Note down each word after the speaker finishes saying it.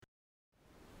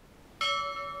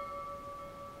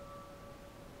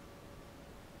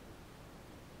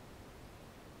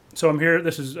So I'm here.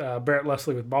 This is Barrett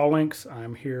Leslie with Ball Links.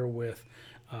 I'm here with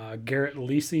Garrett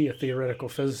Lisi, a theoretical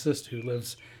physicist who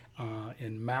lives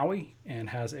in Maui and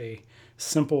has a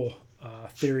simple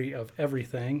theory of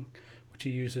everything, which he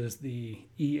uses the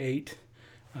E8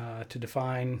 to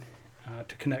define,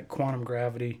 to connect quantum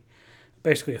gravity,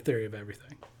 basically a theory of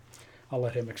everything. I'll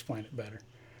let him explain it better.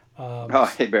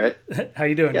 Hey, Barrett. How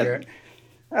you doing, Yeah.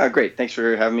 Garrett? Great. Thanks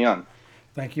for having me on.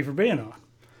 Thank you for being on.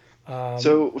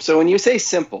 So when you say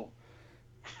simple,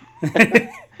 Well,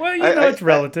 it's I,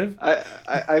 relative.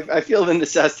 I feel the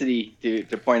necessity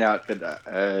to point out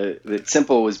that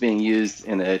simple was being used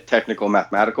in a technical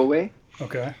mathematical way.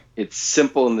 Okay. It's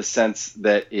simple in the sense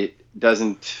that it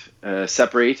doesn't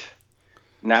separate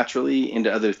naturally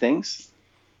into other things.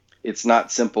 It's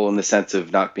not simple in the sense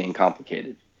of not being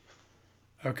complicated.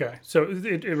 Okay. So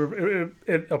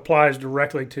it applies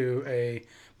directly to a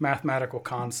mathematical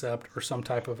concept or some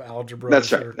type of algebra.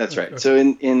 That's right. That's right. So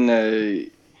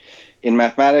in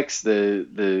mathematics,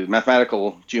 the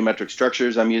mathematical geometric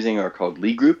structures I'm using are called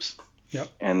Lie groups. Yep.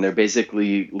 And they're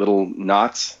basically little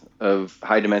knots of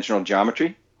high dimensional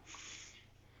geometry.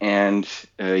 And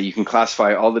you can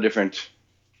classify all the different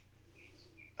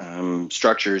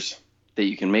structures that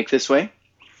you can make this way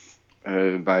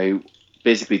by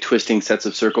basically twisting sets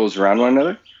of circles around one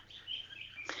another.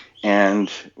 And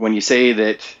when you say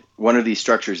that one of these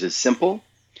structures is simple,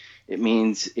 it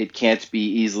means it can't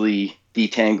be easily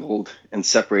detangled and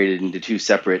separated into two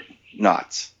separate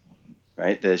knots,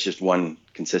 right? That's just one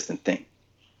consistent thing.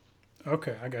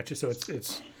 Okay, I got you. So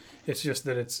it's just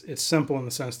that it's simple in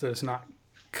the sense that it's not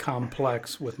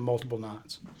complex with multiple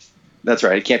knots. That's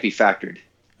right. It can't be factored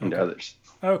into others.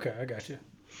 Okay, I got you.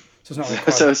 So it's not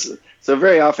like so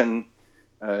very often,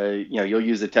 you'll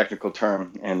use a technical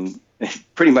term, and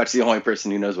pretty much the only person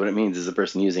who knows what it means is the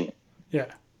person using it. Yeah.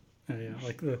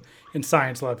 Like in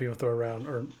science, a lot of people throw around,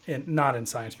 or not in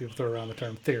science, people throw around the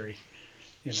term theory,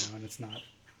 and it's not.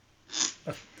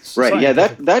 Right. Yeah.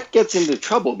 That gets into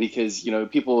trouble because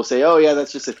people will say, "Oh, yeah,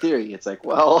 that's just a theory." It's like,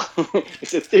 well,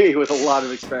 it's a theory with a lot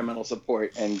of experimental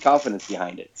support and confidence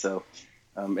behind it. So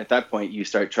at that point, you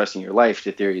start trusting your life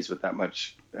to theories with that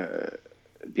much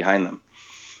behind them,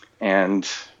 and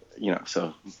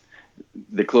so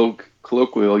the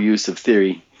colloquial use of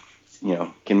theory,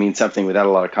 can mean something without a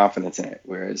lot of confidence in it.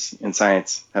 Whereas in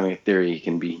science, having a theory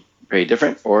can be very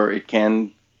different, or it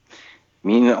can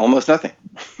mean almost nothing.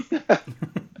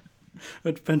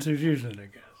 It depends who's using it,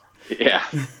 I guess. Yeah.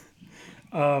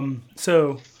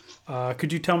 So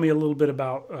could you tell me a little bit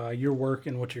about your work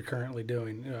and what you're currently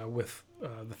doing with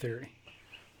the theory?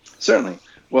 Certainly.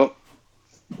 Well,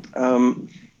 I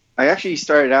actually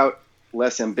started out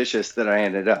less ambitious than I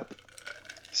ended up.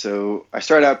 So I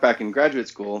started out back in graduate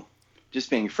school just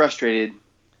being frustrated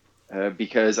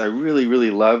because I really,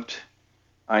 really loved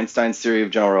Einstein's theory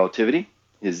of general relativity,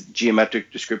 his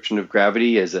geometric description of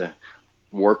gravity as a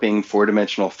warping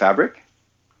four-dimensional fabric.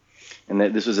 And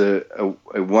that this was a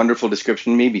wonderful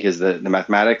description to me because the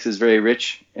mathematics is very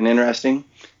rich and interesting.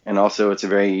 And also it's a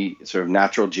very sort of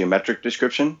natural geometric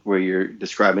description where you're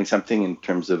describing something in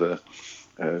terms of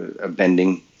a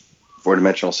bending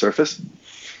four-dimensional surface.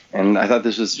 And I thought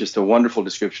this was just a wonderful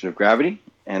description of gravity.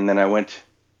 And then I went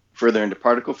further into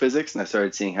particle physics and I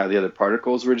started seeing how the other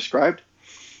particles were described.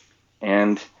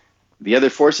 And the other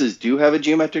forces do have a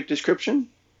geometric description.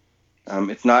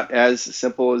 It's not as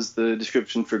simple as the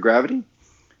description for gravity,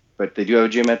 but they do have a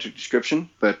geometric description.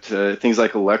 But things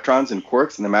like electrons and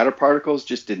quarks and the matter particles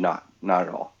just did not at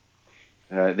all.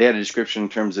 They had a description in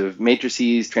terms of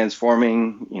matrices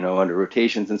transforming, under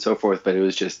rotations and so forth, but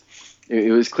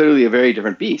it was clearly a very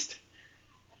different beast.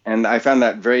 And I found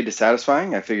that very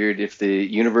dissatisfying. I figured if the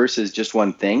universe is just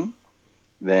one thing,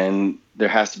 then there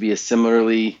has to be a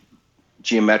similarly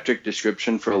geometric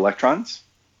description for electrons.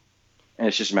 And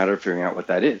it's just a matter of figuring out what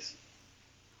that is.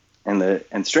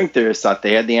 And string theorists thought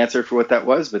they had the answer for what that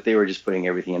was, but they were just putting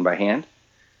everything in by hand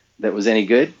that was any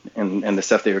good. And the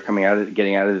stuff they were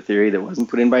getting out of the theory that wasn't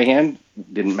put in by hand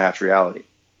didn't match reality.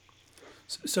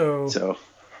 So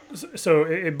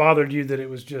it bothered you that it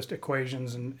was just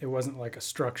equations and it wasn't like a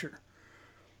structure.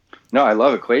 No, I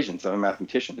love equations. I'm a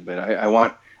mathematician, but I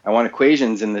want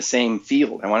equations in the same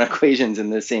field. I want equations in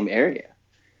the same area,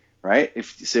 right?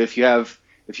 If you have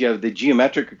the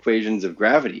geometric equations of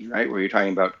gravity, right, where you're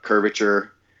talking about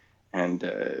curvature and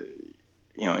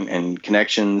and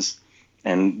connections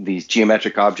and these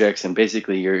geometric objects, and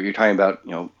basically you're talking about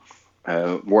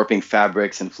warping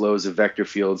fabrics and flows of vector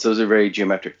fields. Those are very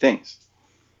geometric things.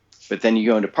 But then you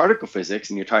go into particle physics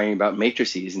and you're talking about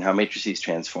matrices and how matrices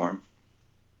transform.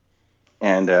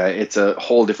 And it's a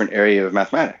whole different area of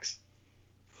mathematics.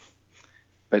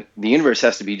 But the universe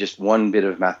has to be just one bit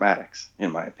of mathematics,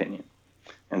 in my opinion.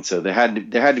 And so there had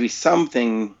to be some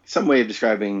way of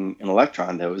describing an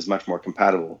electron that was much more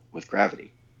compatible with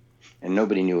gravity. And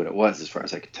nobody knew what it was, as far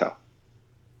as I could tell.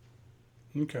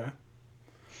 Okay.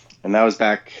 And that was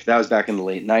back in the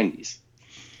late 90s.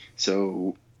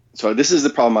 So this is the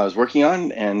problem I was working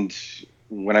on, and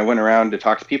when I went around to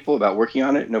talk to people about working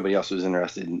on it, nobody else was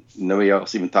interested. Nobody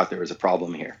else even thought there was a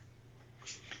problem here.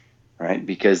 Right?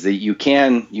 Because you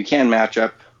can match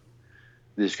up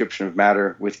the description of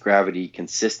matter with gravity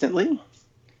consistently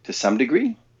to some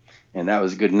degree, and that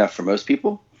was good enough for most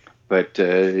people. But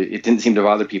it didn't seem to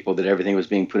bother people that everything was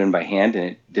being put in by hand, and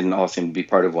it didn't all seem to be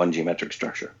part of one geometric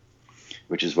structure,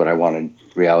 which is what I wanted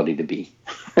reality to be.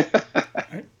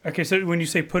 Okay, so when you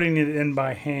say putting it in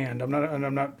by hand,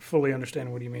 I'm not fully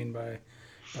understanding what you mean by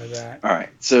that. All right,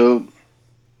 so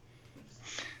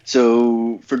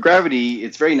for gravity,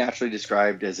 it's very naturally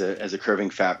described as a curving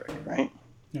fabric, right?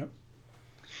 Yep.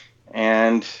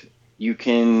 And you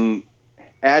can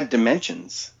add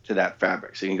dimensions to that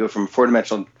fabric. So you can go from a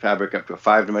 4-dimensional fabric up to a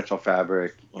 5-dimensional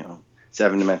fabric,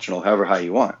 7-dimensional, however high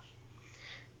you want.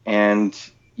 And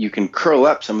you can curl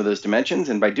up some of those dimensions,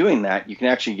 and by doing that, you can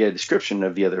actually get a description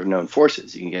of the other known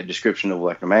forces. You can get a description of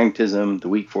electromagnetism, the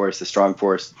weak force, the strong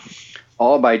force,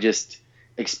 all by just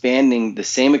expanding the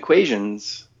same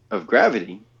equations of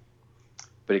gravity,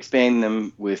 but expanding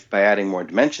them by adding more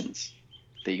dimensions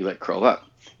that you let curl up.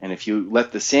 And if you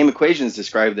let the same equations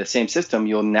describe the same system,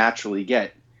 you'll naturally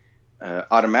get,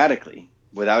 automatically,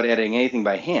 without adding anything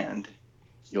by hand,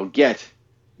 you'll get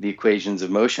the equations of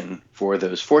motion for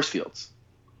those force fields,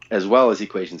 as well as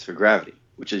equations for gravity,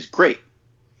 which is great.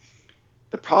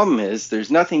 The problem is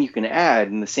there's nothing you can add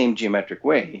in the same geometric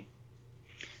way,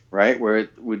 right, where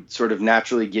it would sort of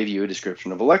naturally give you a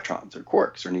description of electrons or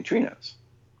quarks or neutrinos.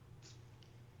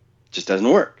 It just doesn't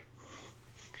work.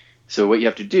 So what you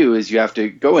have to do is you have to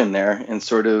go in there and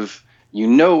sort of,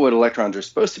 what electrons are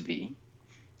supposed to be,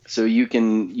 so you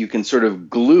can sort of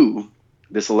glue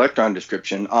this electron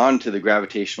description onto the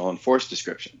gravitational and force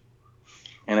description.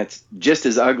 And it's just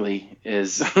as ugly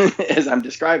as as I'm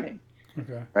describing.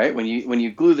 Okay. Right? When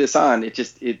you glue this on,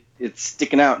 it's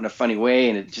sticking out in a funny way,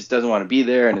 and it just doesn't want to be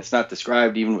there, and it's not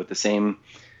described even with the same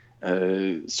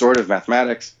sort of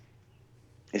mathematics.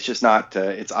 It's just not.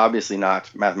 It's obviously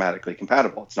not mathematically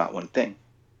compatible. It's not one thing.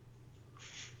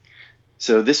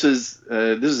 So this is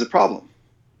a problem,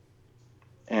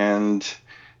 and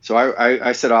so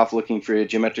I set off looking for a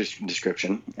geometric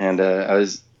description, and I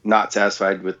was not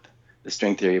satisfied with the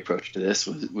string theory approach to this,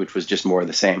 which was just more of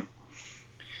the same.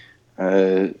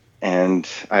 And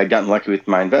I had gotten lucky with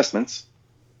my investments,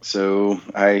 so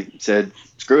I said,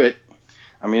 "Screw it!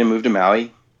 I'm going to move to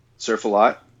Maui, surf a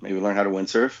lot, maybe learn how to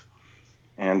windsurf,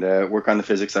 and work on the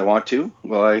physics I want to,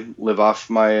 while I live off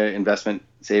my investment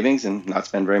savings and not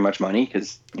spend very much money,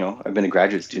 because I've been a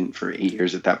graduate student for 8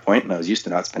 years at that point, and I was used to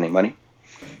not spending money."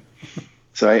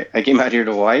 So I came out here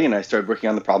to Hawaii, and I started working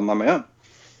on the problem on my own.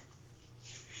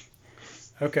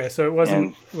 Okay, so it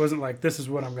wasn't like, this is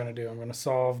what I'm going to do. I'm going to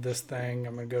solve this thing.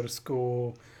 I'm going to go to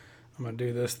school. I'm going to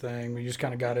do this thing. We just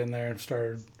kind of got in there and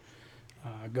started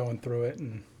going through it.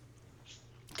 And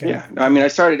I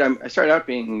started out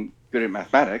being good at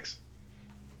mathematics,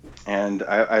 and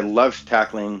I loved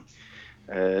tackling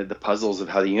the puzzles of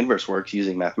how the universe works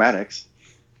using mathematics,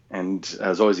 and I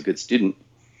was always a good student.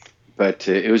 But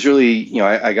it was really,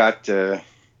 I got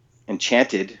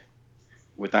enchanted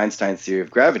with Einstein's theory of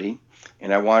gravity,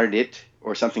 and I wanted it,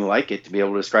 or something like it, to be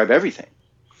able to describe everything.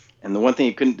 And the one thing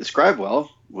it couldn't describe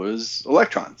well was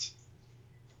electrons.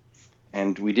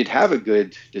 And we did have a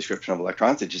good description of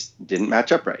electrons, it just didn't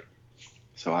match up right.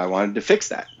 So I wanted to fix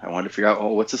that. I wanted to figure out,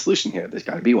 what's the solution here? There's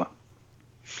got to be one.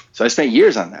 So I spent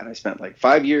years on that. I spent like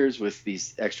 5 years with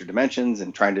these extra dimensions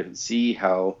and trying to see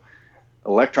how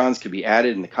electrons could be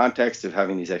added in the context of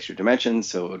having these extra dimensions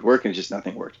so it would work, and just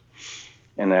nothing worked.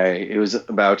 And it was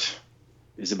about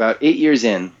 8 years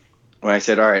in when I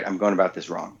said, all right, I'm going about this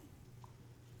wrong.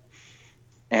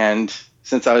 And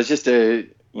since I was just a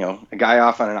guy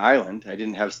off on an island, I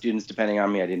didn't have students depending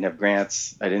on me, I didn't have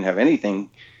grants, I didn't have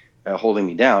anything holding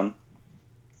me down,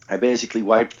 I basically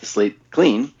wiped the slate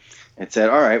clean and said,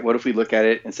 all right, what if we look at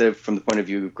it, instead of from the point of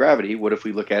view of gravity, what if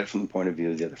we look at it from the point of view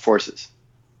of the other forces?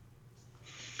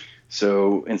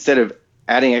 So instead of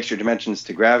adding extra dimensions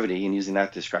to gravity and using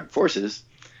that to describe forces,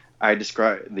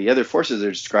 the other forces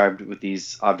are described with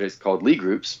these objects called Lie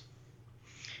groups.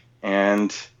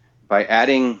 And by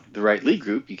adding the right Lie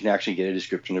group, you can actually get a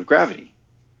description of gravity.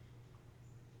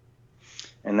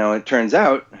 And now it turns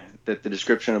out that the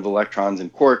description of electrons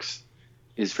and quarks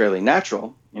is fairly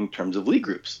natural in terms of Lie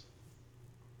groups.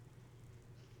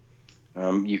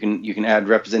 You can add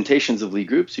representations of Lie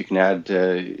groups. You can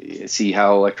add see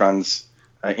how electrons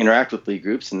interact with Lie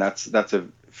groups, and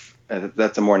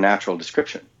that's a more natural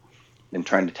description than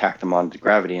trying to tack them onto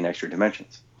gravity and extra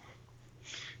dimensions.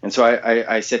 And so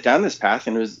I set down this path,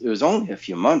 and it was only a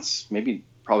few months, maybe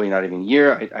probably not even a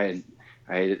year.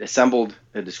 I had assembled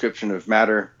a description of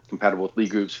matter compatible with Lie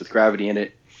groups with gravity in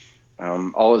it,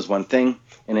 all as one thing,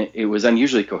 and it was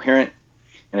unusually coherent.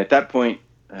 And at that point,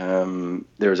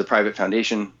 there was a private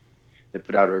foundation that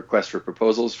put out a request for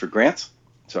proposals for grants.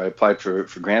 So I applied for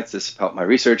grants to help my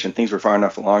research, and things were far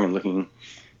enough along and looking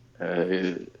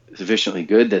sufficiently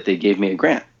good that they gave me a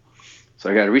grant. So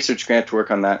I got a research grant to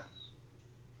work on that,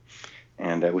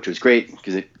 and which was great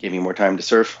because it gave me more time to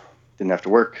surf. Didn't have to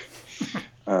work.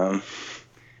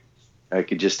 I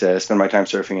could just spend my time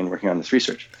surfing and working on this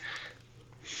research.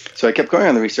 So I kept going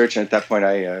on the research, and at that point,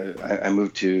 I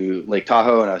moved to Lake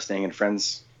Tahoe, and I was staying in a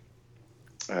friend's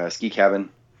ski cabin.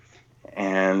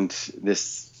 And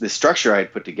this structure I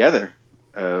had put together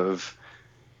of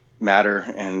matter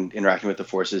and interacting with the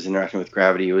forces, interacting with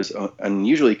gravity, was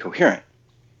unusually coherent.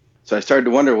 So I started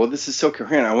to wonder, well, this is so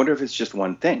coherent. I wonder if it's just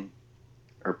one thing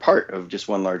or part of just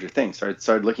one larger thing. So I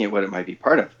started looking at what it might be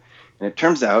part of. And it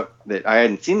turns out that I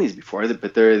hadn't seen these before,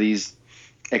 but there are these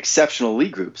exceptional Lie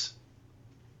groups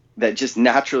that just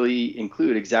naturally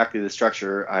include exactly the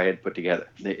structure I had put together.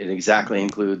 It exactly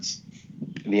includes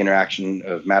the interaction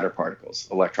of matter particles,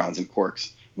 electrons and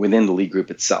quarks, within the Lie group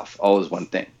itself, all as one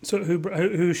thing. So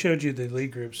who showed you the Lie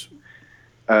groups?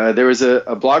 There was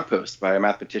a blog post by a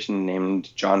mathematician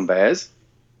named John Baez.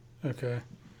 Okay.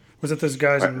 Was it those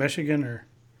guys in Michigan or?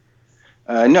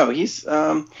 No, he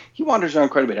wanders around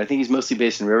quite a bit. I think he's mostly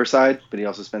based in Riverside, but he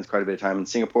also spends quite a bit of time in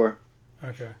Singapore.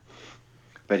 Okay.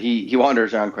 But he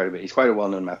wanders around quite a bit. He's quite a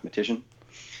well-known mathematician,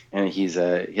 and he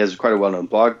has quite a well-known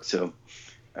blog. So,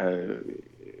 I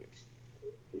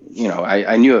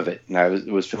knew of it, and I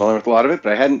was familiar with a lot of it,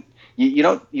 but I hadn't. You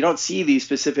don't see these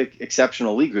specific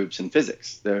exceptional Lie groups in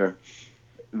physics. They're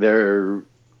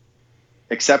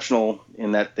exceptional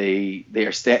in that they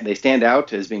stand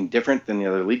out as being different than the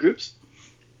other Lie groups,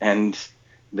 and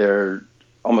they're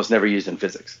almost never used in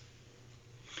physics.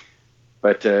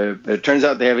 But it turns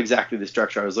out they have exactly the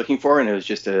structure I was looking for, and it was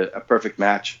just a perfect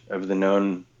match of the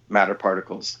known matter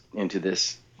particles into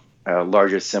this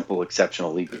largest, simple,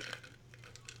 exceptional Lie group,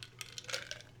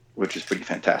 which is pretty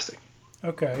fantastic.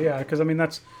 Okay, yeah, because I mean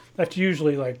that's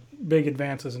usually like big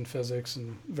advances in physics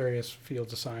and various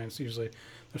fields of science. Usually,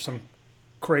 there's some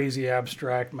crazy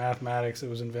abstract mathematics that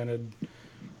was invented,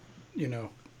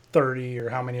 30 or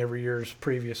how many ever years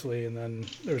previously, and then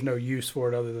there's no use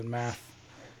for it other than math.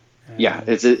 Yeah,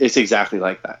 it's exactly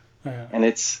like that. Yeah.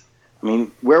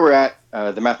 And where we're at,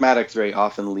 the mathematics very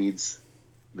often leads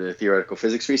the theoretical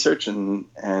physics research,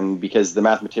 and because the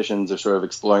mathematicians are sort of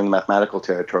exploring the mathematical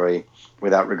territory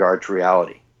without regard to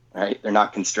reality, right? They're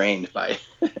not constrained by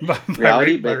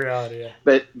reality, by reality,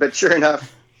 yeah. But sure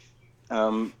enough,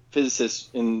 physicists,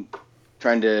 in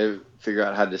trying to figure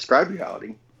out how to describe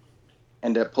reality,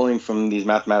 end up pulling from these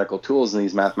mathematical tools and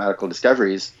these mathematical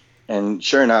discoveries. And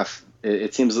sure enough,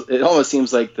 it almost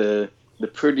seems like the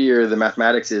prettier the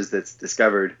mathematics is that's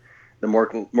discovered, the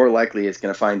more likely it's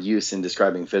going to find use in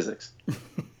describing physics.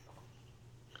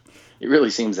 It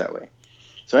really seems that way.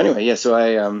 So anyway, yeah. So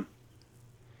I,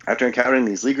 after encountering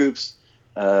these Lie groups,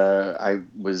 I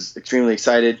was extremely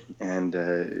excited and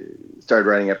started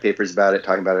writing up papers about it,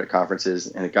 talking about it at conferences,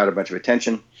 and it got a bunch of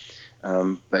attention.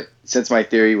 But since my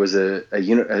theory was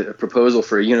a proposal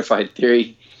for a unified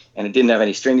theory, and it didn't have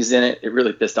any strings in it, it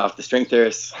really pissed off the string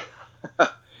theorists.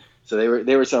 So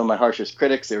they were some of my harshest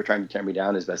critics. They were trying to tear me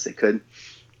down as best they could,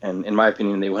 and in my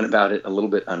opinion, they went about it a little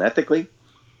bit unethically,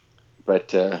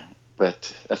 but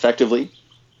effectively.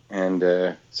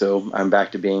 And so I'm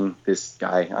back to being this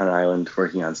guy on an island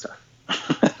working on stuff.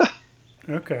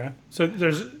 Okay, so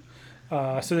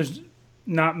there's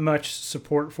not much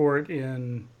support for it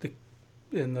in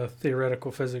the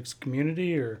theoretical physics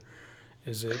community, or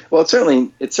is it? Well, it's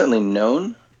certainly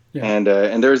known. Yeah.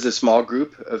 And there's a small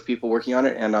group of people working on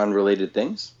it and on related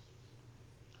things.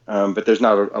 But there's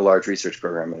not a large research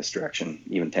program in this direction,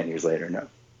 even 10 years later, no.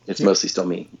 It's mostly still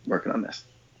me working on this.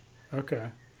 Okay.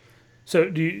 So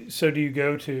do you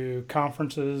go to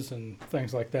conferences and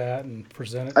things like that and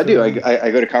present it? I do.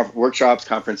 I go to workshops,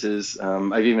 conferences.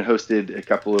 I've even hosted a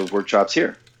couple of workshops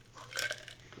here.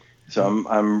 So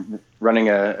I'm running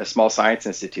a small science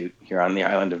institute here on the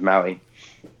island of Maui.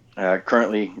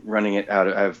 Currently running it out.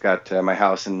 I've got my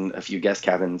house and a few guest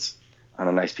cabins on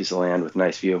a nice piece of land with a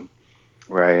nice view,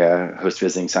 where I host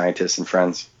visiting scientists and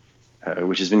friends,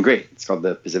 which has been great. It's called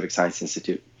the Pacific Science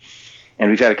Institute, and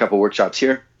we've had a couple workshops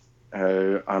here.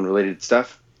 on related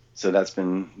stuff. So that's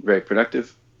been very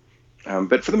productive.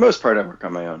 But for the most part, I work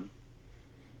on my own.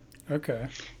 Okay.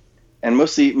 And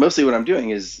mostly what I'm doing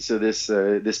is, so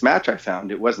this match I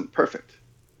found, it wasn't perfect.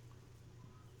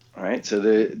 All right. So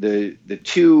the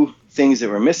two things that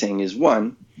we're missing is,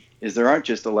 one is there aren't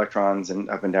just electrons and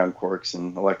up and down quarks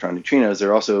and electron neutrinos. There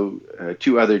are also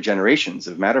two other generations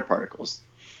of matter particles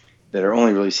that are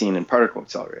only really seen in particle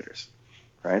accelerators.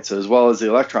 Right. So as well as the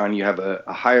electron, you have a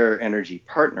higher energy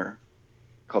partner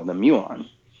called the muon,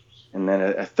 and then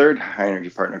a third high energy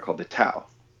partner called the tau.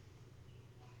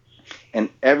 And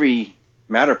every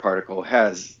matter particle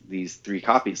has these three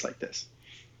copies like this,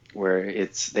 where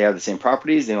they have the same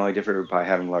properties, they only differ by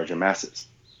having larger masses.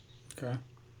 Okay.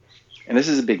 And this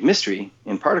is a big mystery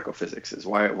in particle physics, is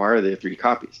why are there three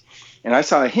copies? And I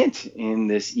saw a hint in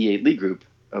this E8 Lie group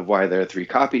of why there are three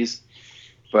copies,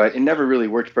 but it never really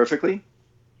worked perfectly,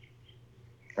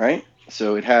 right?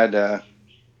 So it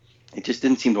just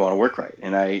didn't seem to want to work right.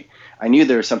 And I knew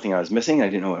there was something I was missing. I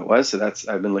didn't know what it was, so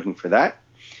I've been looking for that.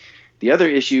 The other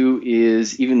issue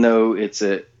is, even though it's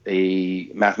a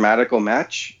mathematical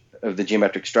match of the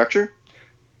geometric structure,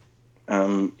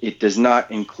 it does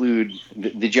not include,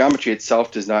 the geometry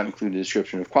itself does not include a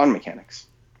description of quantum mechanics.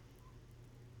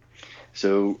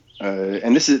 So,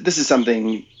 and this is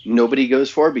something nobody goes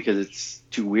for because it's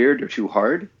too weird or too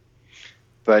hard.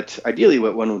 But ideally,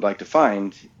 what one would like to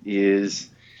find is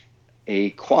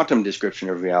a quantum description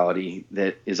of reality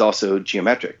that is also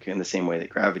geometric in the same way that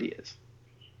gravity is.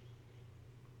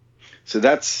 So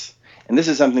this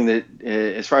is something that,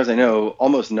 as far as I know,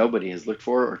 almost nobody has looked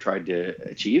for or tried to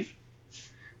achieve.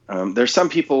 There's some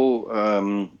people,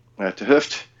 Te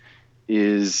Hooft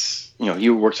he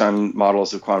works on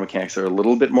models of quantum mechanics that are a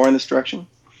little bit more in this direction.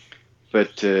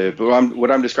 But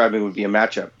what I'm describing would be a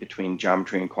matchup between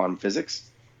geometry and quantum physics,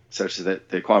 such that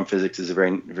the quantum physics is a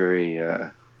very, very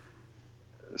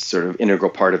sort of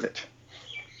integral part of it.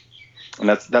 And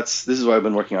this is what I've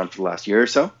been working on for the last year or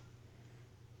so.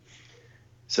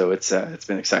 So it's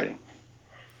been exciting.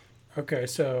 Okay,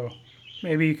 so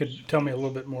maybe you could tell me a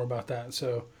little bit more about that.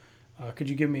 So could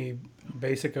you give me a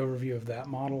basic overview of that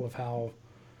model of how?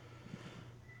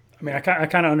 I mean, I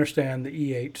kind of understand the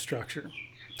E8 structure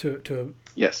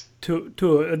Yes,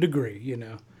 to a degree,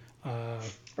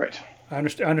 right. I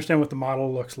understand what the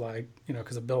model looks like,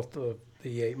 because I built the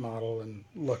E8 model and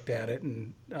looked at it,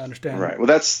 and I understand. Right. Well,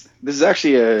 this is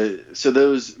actually so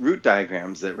those root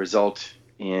diagrams that result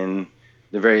in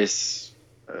the various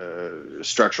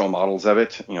structural models of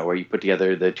it, where you put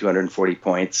together the 240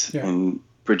 points and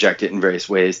project it in various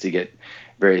ways to get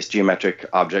various geometric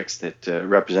objects that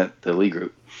represent the Lie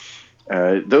group.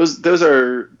 Those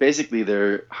are basically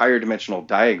their higher dimensional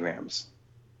diagrams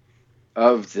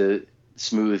of the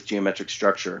smooth geometric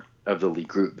structure of the Lie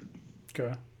group.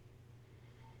 Okay.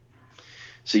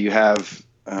 So you have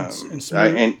and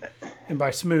smooth, and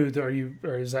by smooth, or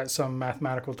is that some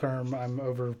mathematical term I'm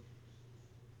over?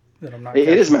 That I'm not. It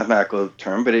is a mathematical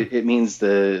term, but it means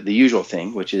the usual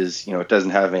thing, which is it doesn't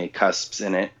have any cusps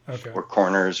in it, or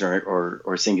corners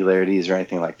or singularities or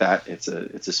anything like that. It's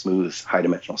a smooth high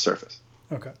dimensional surface.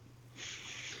 Okay.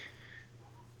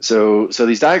 So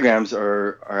these diagrams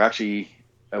are actually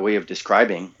a way of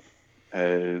describing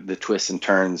the twists and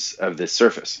turns of this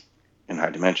surface in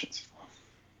high dimensions.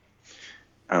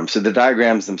 So the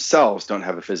diagrams themselves don't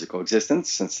have a physical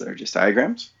existence since they're just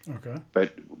diagrams. Okay.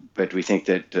 But we think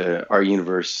that our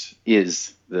universe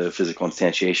is the physical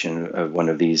instantiation of one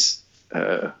of these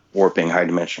warping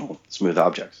high-dimensional smooth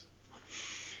objects.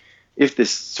 If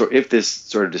this sort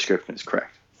of description is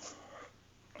correct.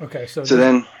 Okay. So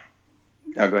then,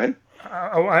 go ahead.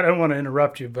 I don't want to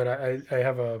interrupt you, but I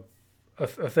have a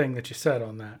thing that you said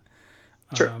on that.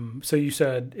 Sure. So you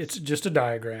said it's just a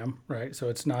diagram, right? So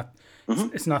it's not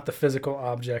it's not the physical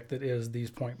object that is these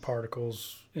point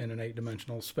particles in an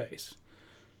 8-dimensional space.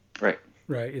 Right.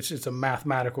 Right. It's a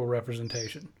mathematical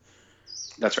representation.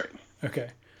 That's right.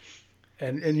 Okay.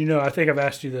 And I think I've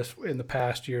asked you this in the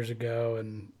past years ago,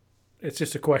 and it's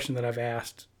just a question that I've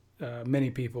asked many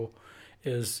people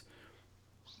is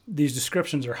these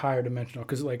descriptions are higher dimensional,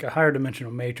 because like a higher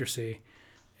dimensional matrix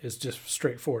is just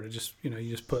straightforward. It just, you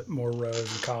just put more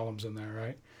rows and columns in there,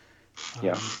 right?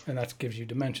 And that gives you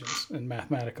dimensions and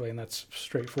mathematically, and that's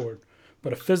straightforward.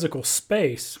 But a physical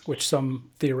space, which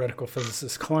some theoretical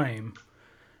physicists claim,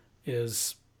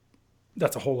 that's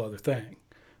a whole other thing,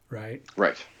 right?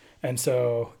 Right. And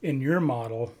so in your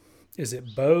model, is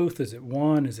it both? Is it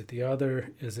one? Is it the other?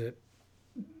 Is it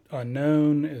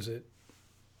unknown? Is it?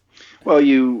 Well,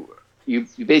 you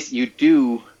basically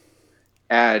do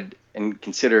add and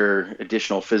consider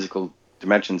additional physical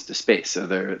dimensions to space. So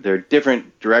there are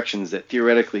different directions that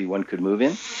theoretically one could move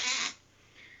in.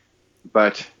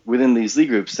 But within these Lie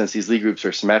groups, since these Lie groups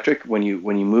are symmetric, when you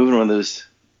move in one of those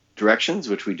directions,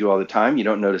 which we do all the time, you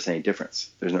don't notice any difference.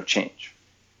 There's no change.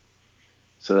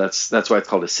 So that's why it's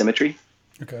called a symmetry.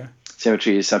 Okay.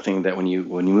 Symmetry is something that when you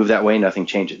move that way, nothing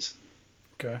changes.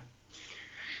 Okay.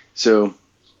 So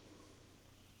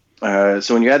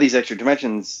when you add these extra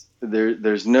dimensions,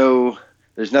 there's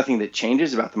nothing that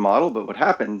changes about the model. But what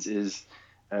happens is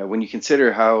when you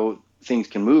consider how things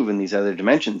can move in these other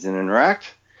dimensions and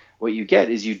interact, what you get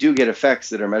is you do get effects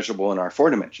that are measurable in our 4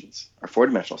 dimensions, our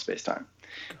 4-dimensional space-time.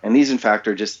 And these, in fact,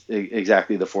 are just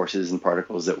exactly the forces and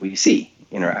particles that we see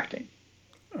interacting.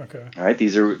 Okay. All right.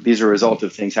 These are a result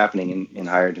of things happening in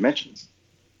higher dimensions,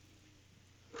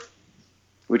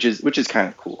 which is kind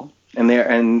of cool. And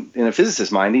in a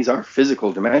physicist's mind, these are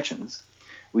physical dimensions.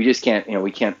 We just can't,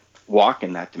 we can't walk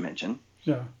in that dimension.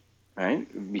 Yeah.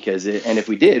 Right. Because and if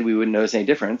we did, we wouldn't notice any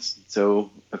difference.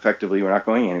 So effectively, we're not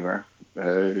going anywhere,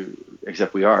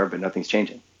 except we are, but nothing's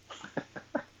changing.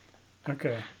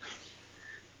 Okay.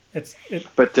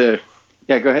 But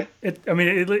yeah, go ahead.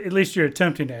 At least you're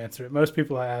attempting to answer it. Most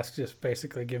people I ask just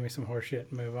basically give me some horse shit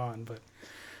and move on. But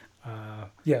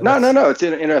yeah. No. It's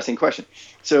an interesting question.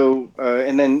 So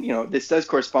and then this does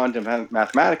correspond to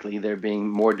mathematically there being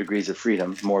more degrees of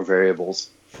freedom, more variables,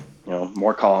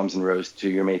 more columns and rows to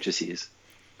your matrices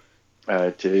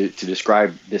to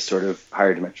describe this sort of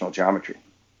higher dimensional geometry.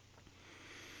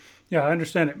 Yeah, I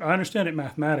understand it. I understand it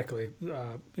mathematically,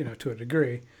 to a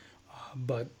degree,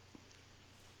 but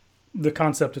the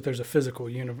concept that there's a physical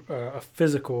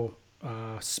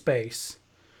space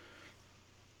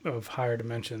of higher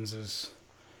dimensions is,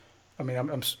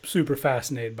 I'm super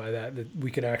fascinated by that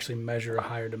we could actually measure a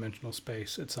higher dimensional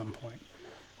space at some point.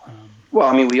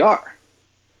 Well, we are.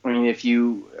 If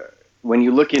you, when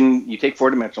you look you take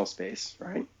 4-dimensional space,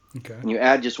 right? Okay. And you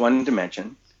add just one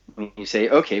dimension, and you say,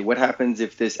 okay, what happens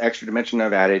if this extra dimension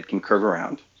I've added can curve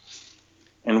around?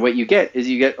 And what you get is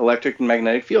electric and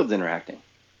magnetic fields interacting.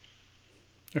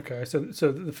 Okay, so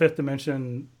the 5th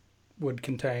dimension would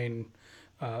contain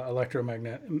the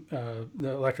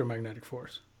electromagnetic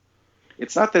force.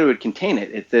 It's not that it would contain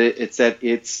it. It's that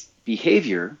its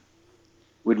behavior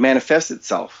would manifest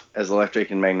itself as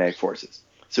electric and magnetic forces.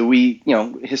 So we,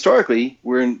 historically,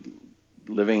 we're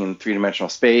living in 3-dimensional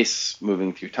space,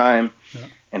 moving through time. Yeah.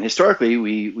 And historically,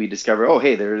 we discover, oh,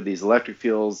 hey, there are these electric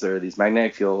fields, there are these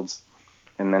magnetic fields.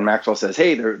 And then Maxwell says,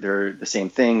 hey, they're the same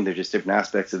thing. They're just different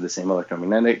aspects of the same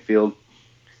electromagnetic field.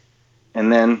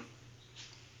 And then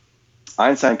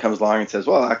Einstein comes along and says,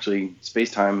 well, actually,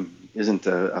 space-time isn't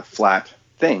a flat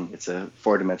thing. It's a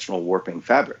 4-dimensional warping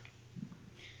fabric.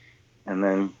 And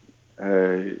then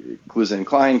Kaluza and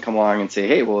Klein come along and say,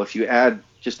 hey, well, if you add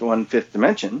just 1/5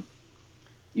 dimension,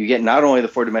 you get not only the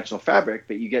 4-dimensional fabric,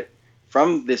 but you get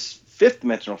from this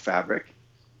 5th-dimensional fabric,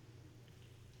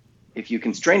 if you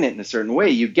constrain it in a certain way,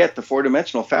 you get the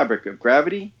 4-dimensional fabric of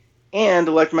gravity and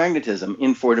electromagnetism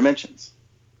in 4 dimensions.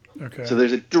 Okay. So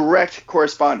there's a direct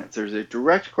correspondence. There's a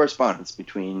direct correspondence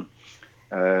between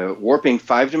warping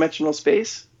 5-dimensional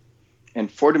space and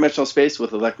 4-dimensional space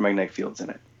with electromagnetic fields in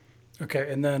it. Okay,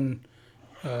 and then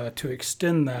to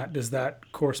extend that, does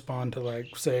that correspond to,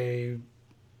 like, say,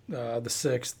 the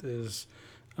 6th is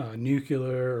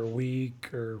nuclear or weak,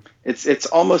 or it's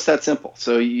almost that simple.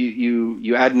 So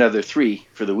you add another 3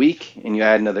 for the weak, and you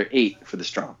add another 8 for the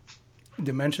strong.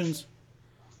 Dimensions?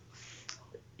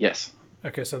 Yes.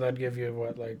 Okay, so that'd give you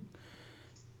what, like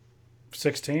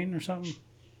 16 or something?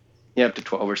 Yeah, up to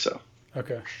 12 or so.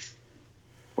 Okay.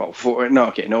 Well,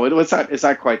 it's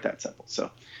not quite that simple. So,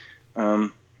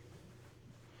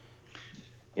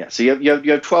 yeah. So you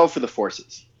have 12 for the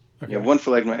forces. Okay. You have 1 for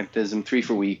electromagnetism, 3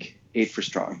 for weak, 8 for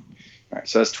strong. All right,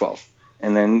 so that's 12.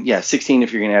 And then, 16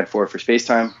 if you're going to add 4 for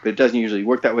space-time. But it doesn't usually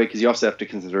work that way because you also have to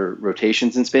consider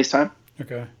rotations in space-time.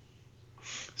 Okay.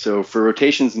 So for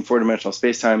rotations in 4-dimensional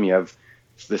space-time, you have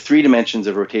the 3 dimensions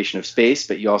of rotation of space,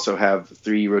 but you also have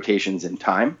 3 rotations in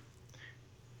time,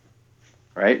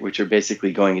 right? Which are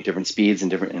basically going at different speeds in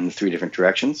the 3 different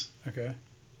directions. Okay.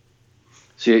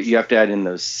 So you have to add in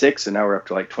those 6, and now we're up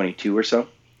to like 22 or so.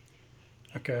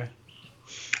 Okay.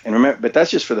 And remember, but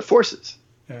that's just for the forces.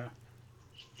 Yeah.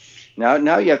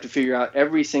 Now you have to figure out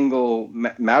every single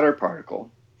matter particle,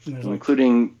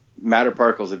 including matter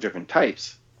particles of different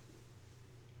types,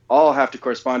 all have to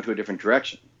correspond to a different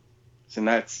direction. So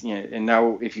that's, and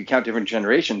now if you count different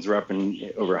generations, we're up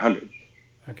in over 100.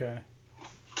 Okay.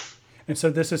 And so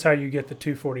this is how you get the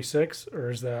 246, or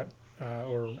is that,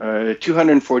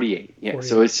 248. Yeah.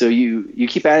 48. So you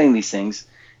keep adding these things,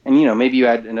 and maybe you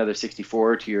add another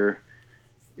 64 to your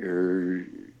or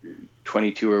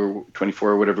 22 or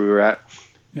 24 or whatever we were at.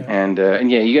 Yeah. And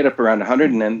yeah, you get up around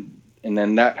 100, and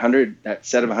then that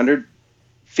set of 100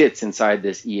 fits inside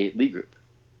this E8 Lie group.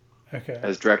 Okay.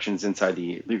 As directions inside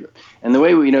the E8 Lie group. And the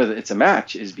way we know that it's a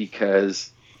match is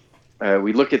because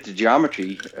we look at the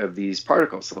geometry of these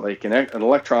particles. So like an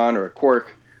electron or a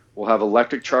quark will have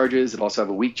electric charges. It'll also have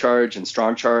a weak charge and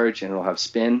strong charge, and it'll have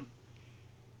spin.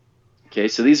 Okay,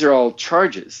 so these are all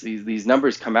charges. These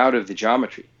numbers come out of the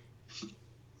geometry.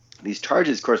 These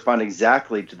charges correspond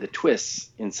exactly to the twists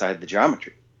inside the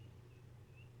geometry.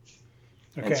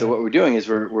 Okay. And so what we're doing is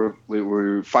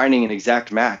we're finding an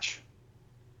exact match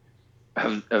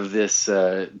of this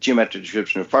geometric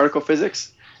description of particle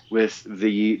physics with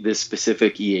this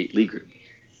specific E8 Lie group.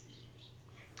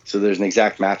 So there's an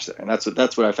exact match there, and that's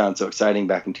what I found so exciting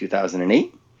back in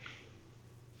 2008.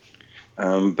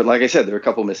 But like I said, there are a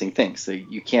couple missing things. So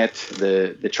you can't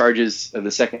the charges of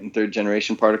the second and third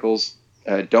generation particles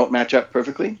don't match up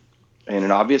perfectly in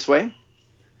an obvious way.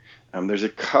 There's a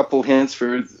couple hints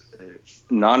for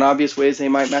non-obvious ways they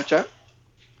might match up,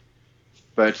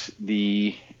 but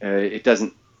it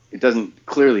doesn't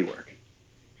clearly work.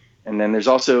 And then there's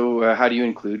also how do you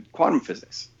include quantum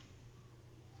physics?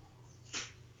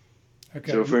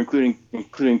 Okay. So if we're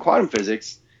including quantum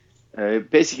physics,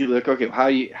 basically look, okay, how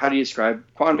do you describe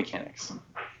quantum mechanics?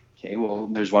 Okay, well,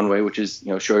 there's one way, which is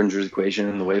Schrödinger's equation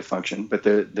and the wave function, but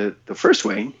the first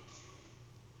way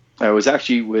was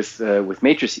actually with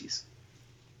matrices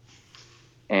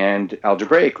and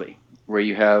algebraically, where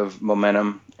you have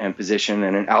momentum and position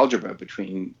and an algebra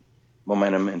between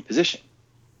momentum and position.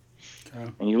 Okay.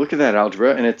 And you look at that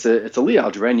algebra, and it's a Lie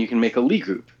algebra, and you can make a Lie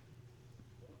group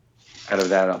out of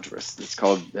that algebra. It's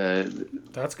called.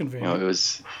 That's convenient. It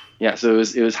was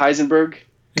Heisenberg.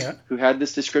 Yeah. Who had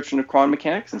this description of quantum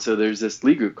mechanics, and so there's this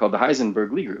Lie group called the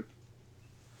Heisenberg Lie group.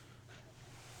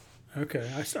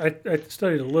 Okay, I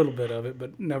studied a little bit of it,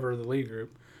 but never the Lie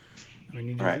group. I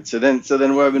mean, all right. So then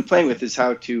what I've been playing with is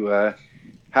how to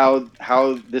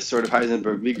how this sort of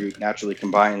Heisenberg Lie group naturally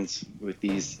combines with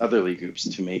these other Lie groups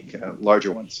to make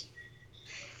larger ones.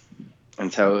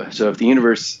 And so if the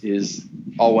universe is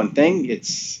all one thing,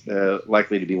 it's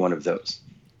likely to be one of those.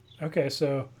 Okay,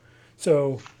 so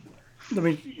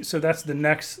that's the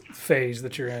next phase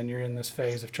that you're in. You're in this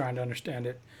phase of trying to understand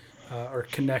it or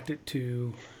connect it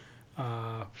to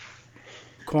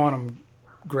quantum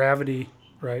gravity,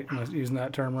 right? Am I using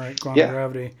that term right? Quantum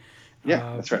gravity.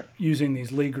 Yeah, that's right. Using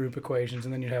these Lie group equations,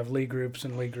 and then you have Lie groups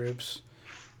and Lie groups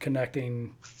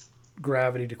connecting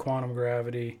gravity to quantum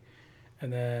gravity,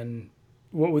 and then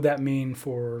what would that mean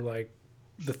for like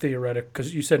the theoretical?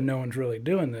 Because you said no one's really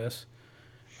doing this.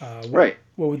 Right.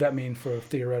 What would that mean for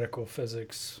theoretical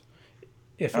physics?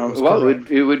 If it was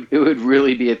it would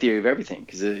really be a theory of everything,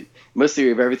 because most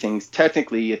theory of everything's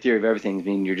technically a theory of everything,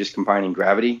 meaning you're just combining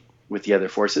gravity with the other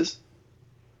forces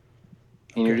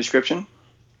in your description.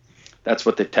 That's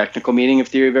what the technical meaning of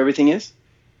theory of everything is.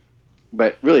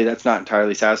 But really, that's not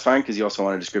entirely satisfying, because you also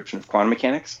want a description of quantum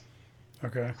mechanics.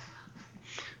 Okay.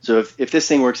 So if this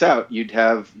thing works out, you'd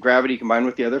have gravity combined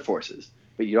with the other forces,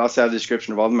 but you'd also have a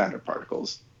description of all the matter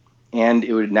particles, and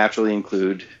it would naturally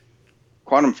include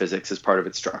quantum physics as part of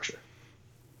its structure.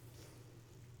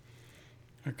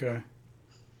 Okay.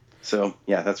 So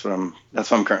yeah, that's what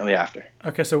I'm currently after.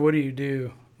 Okay, so what do you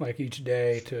do like each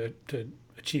day to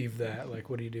achieve that? Like,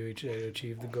 what do you do each day to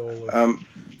achieve the goal of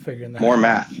figuring that more out?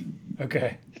 Math.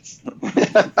 Okay.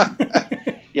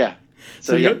 Yeah.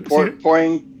 So yeah,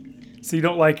 pouring. So you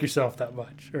don't like yourself that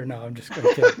much, or no? I'm just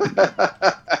going to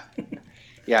kid.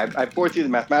 Yeah, I pour through the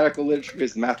mathematical literature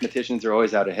because the mathematicians are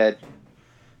always out ahead,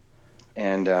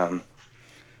 and I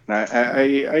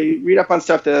read up on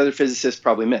stuff that other physicists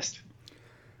probably missed.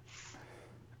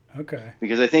 Okay.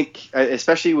 Because I think,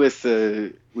 especially with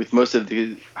most of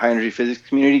the high energy physics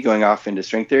community going off into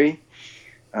string theory,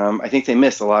 I think they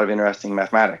missed a lot of interesting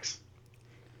mathematics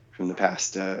from the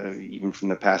past, even from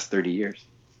the past 30 years.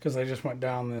 Because they just went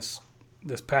down this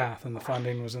path, and the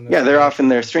funding was in this. Yeah, they're off in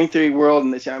their string theory world,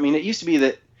 and it used to be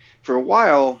that for a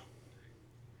while,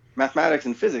 mathematics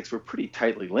and physics were pretty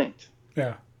tightly linked.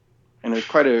 Yeah. And it was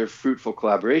quite a fruitful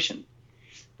collaboration.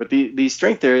 But these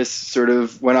string theorists sort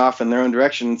of went off in their own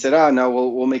direction and said, no,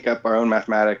 we'll make up our own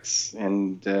mathematics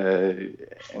and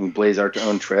blaze our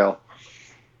own trail.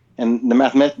 And the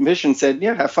mathematicians said,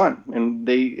 yeah, have fun. And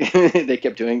they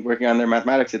kept working on their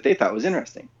mathematics that they thought was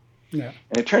interesting. Yeah.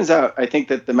 And it turns out, I think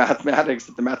that the mathematics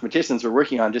that the mathematicians were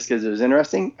working on just because it was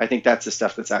interesting, I think that's the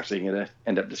stuff that's actually going to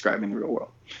end up describing the real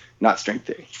world, not string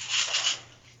theory.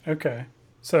 Okay.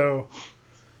 So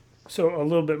So a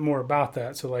little bit more about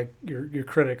that. So like your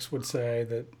critics would say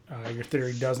that your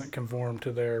theory doesn't conform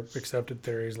to their accepted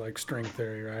theories like string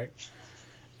theory, right?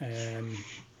 And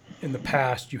in the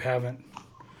past, you haven't,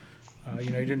 you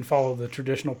didn't follow the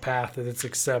traditional path that it's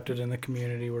accepted in the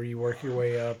community where you work your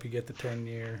way up, you get the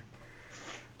tenure,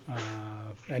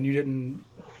 and you didn't,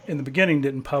 in the beginning,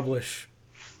 didn't publish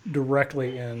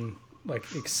directly in like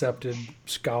accepted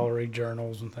scholarly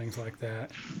journals and things like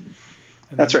that.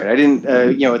 And That's then, right. I didn't,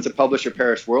 it's a publish or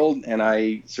perish world, and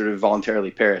I sort of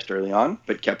voluntarily perished early on,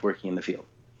 but kept working in the field.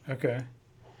 okay.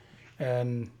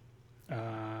 And,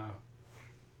 uh,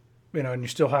 and you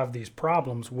still have these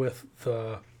problems with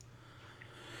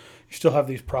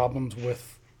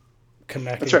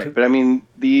connecting. That's right. But I mean,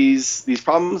 these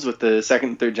problems with the second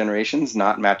and third generations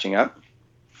not matching up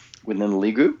within the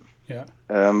Lie group Yeah.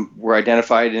 were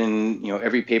identified in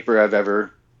every paper I've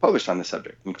ever published on the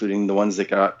subject, including the ones that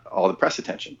got all the press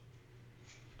attention.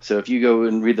 So if you go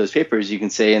and read those papers, you can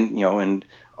say, and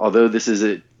although this is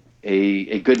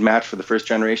a good match for the first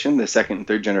generation, the second and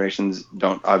third generations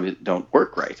don't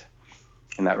work right,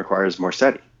 and that requires more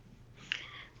study.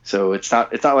 So it's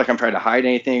not like I'm trying to hide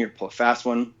anything or pull a fast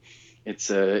one. It's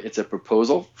a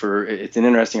proposal it's an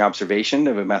interesting observation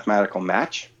of a mathematical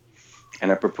match,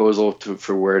 and a proposal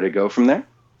for where to go from there.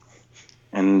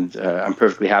 And I'm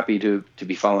perfectly happy to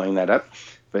be following that up.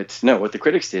 But no, what the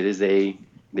critics did is they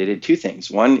did two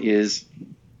things. One is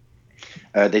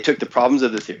they took the problems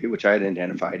of the theory, which I had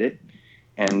identified it,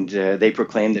 and they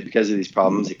proclaimed that because of these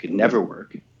problems, it could never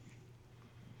work.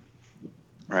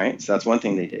 Right? So that's one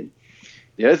thing they did.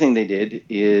 The other thing they did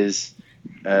is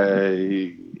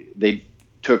they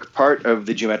took part of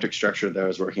the geometric structure that I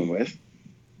was working with,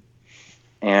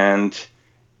 and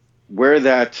where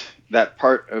that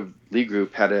part of Lie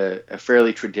group had a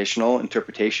fairly traditional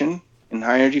interpretation in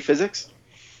high energy physics,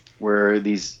 where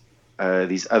this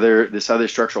other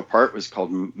structural part was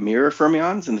called mirror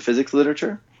fermions in the physics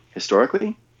literature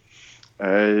historically.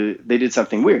 They did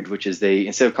something weird, which is they,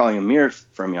 instead of calling them mirror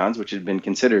fermions, which had been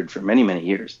considered for many, many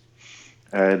years,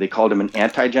 they called them an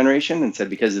anti-generation and said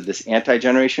because of this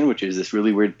anti-generation, which is this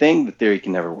really weird thing, the theory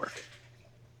can never work.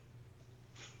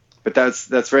 But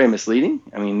that's very misleading.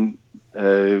 I mean,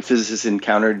 physicists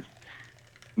encountered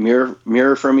mirror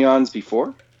fermions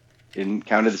before,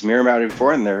 encountered this mirror matter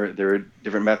before, and there are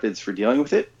different methods for dealing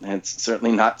with it. And it's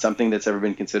certainly not something that's ever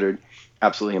been considered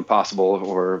absolutely impossible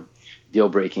or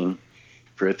deal-breaking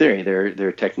for a theory. There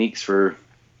are techniques for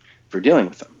dealing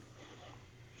with them.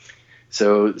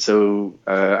 So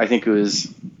I think it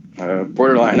was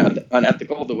borderline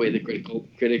unethical the way the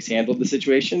critics handled the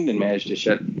situation and managed to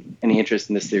shut any interest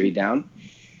in this theory down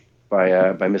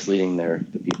by misleading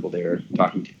the people they were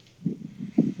talking to.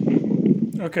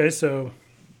 Okay, so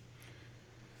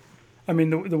I mean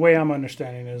the way I'm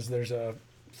understanding is there's a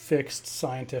fixed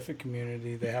scientific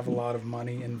community. They have a lot of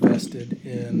money invested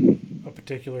in a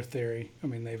particular theory. I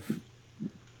mean they've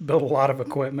built a lot of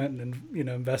equipment and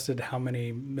invested how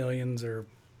many millions or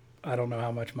I don't know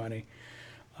how much money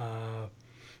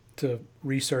to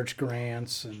research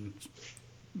grants and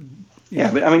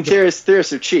but I mean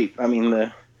theorists are cheap. I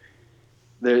mean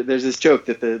there's this joke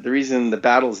that the reason the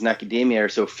battles in academia are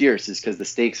so fierce is because the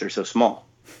stakes are so small.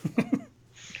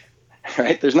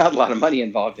 Right? There's not a lot of money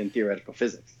involved in theoretical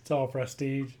physics. It's all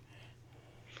prestige.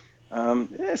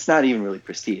 It's not even really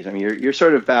prestige. I mean, you're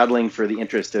sort of battling for the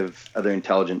interest of other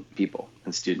intelligent people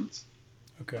and students.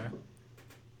 Okay.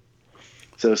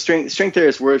 So string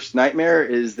theorist's worst nightmare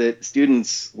is that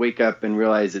students wake up and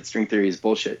realize that string theory is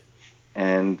bullshit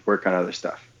and work on other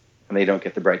stuff, and they don't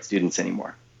get the bright students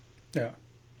anymore. Yeah.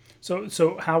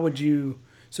 So how would you?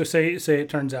 So say it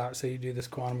turns out, say you do this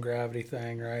quantum gravity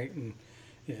thing, right, and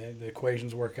the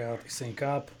equations work out, they sync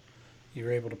up.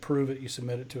 You're able to prove it. You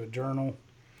submit it to a journal.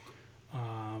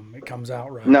 It comes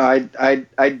out right. No,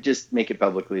 I'd just make it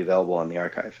publicly available on the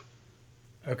archive.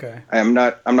 Okay. I'm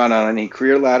not on any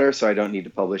career ladder, so I don't need to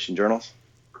publish in journals.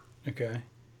 Okay.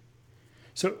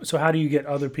 So how do you get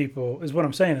other people? Is what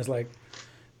I'm saying is like,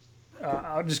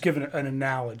 I'll just give an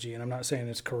analogy, and I'm not saying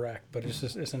it's correct, but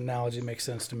it's an analogy that makes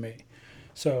sense to me.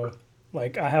 So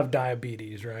like I have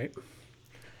diabetes, right?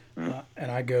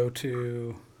 And I go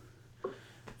to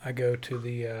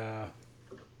the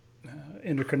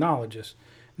endocrinologist,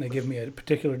 and they give me a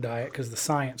particular diet because the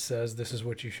science says this is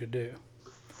what you should do.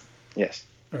 Yes.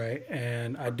 Right,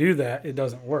 and I do that, it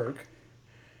doesn't work,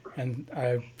 and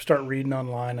I start reading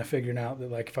online. I figured out that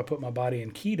like if I put my body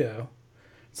in keto,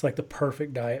 it's like the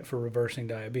perfect diet for reversing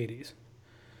diabetes.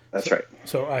 That's right.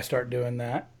 So I start doing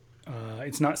that.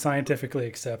 It's not scientifically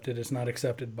accepted. It's not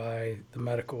accepted by the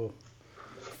medical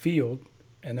field.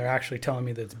 and they're actually telling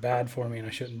me that it's bad for me and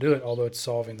I shouldn't do it, although it's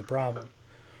solving the problem.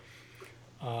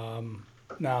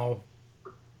 Now,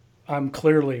 I'm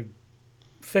clearly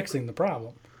fixing the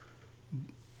problem,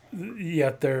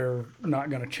 yet they're not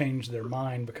going to change their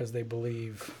mind because they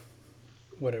believe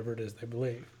whatever it is they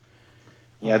believe.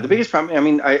 Yeah, the biggest problem, I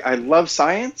mean, I love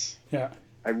science. Yeah.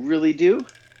 I really do.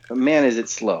 But man, is it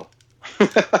slow.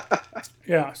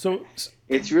 Yeah, so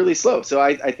it's really slow. So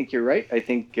I think you're right. I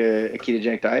think a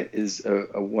ketogenic diet is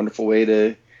a wonderful way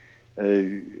to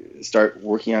start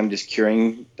working on just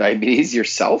curing diabetes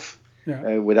yourself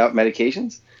without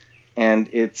medications. And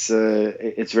it's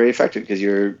very effective because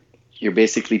you're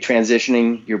basically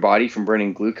transitioning your body from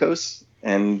burning glucose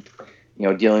and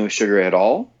dealing with sugar at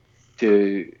all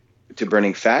to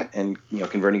burning fat and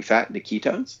converting fat into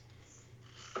ketones.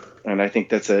 And I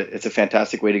think it's a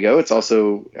fantastic way to go. It's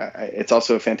also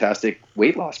a fantastic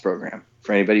weight loss program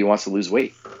for anybody who wants to lose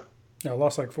weight. Yeah, I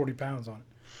lost like 40 pounds on it.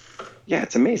 Yeah,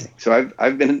 it's amazing. So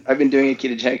I've been doing a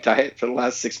ketogenic diet for the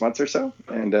last 6 months or so,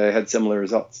 and I had similar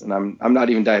results. And I'm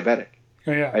not even diabetic.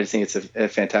 Oh, yeah. I just think it's a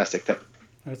fantastic thing.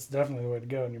 That's definitely the way to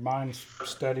go. And your mind's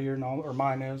steadier and all, or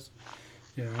mine is,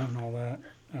 and all that.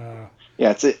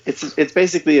 Yeah, it's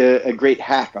basically a great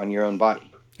hack on your own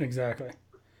body. Exactly.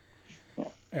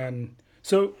 And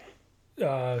so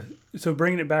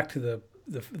bringing it back to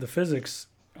the physics,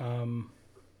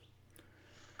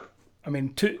 I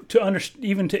mean,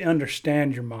 even to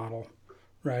understand your model,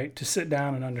 right? To sit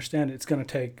down and understand it, it's going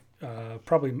to take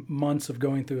probably months of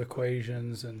going through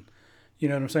equations, and you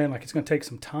know what I'm saying? Like, it's going to take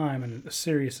some time and a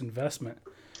serious investment.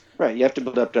 Right. You have to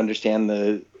build up to understand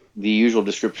the usual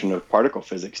description of particle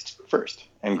physics first,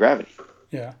 and gravity.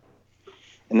 Yeah.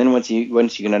 And then once you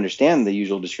can understand the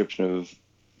usual description of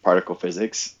particle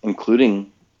physics,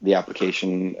 including the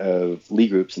application of Lie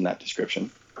groups in that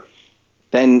description,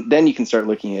 then you can start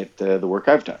looking at the work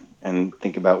I've done and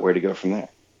think about where to go from there.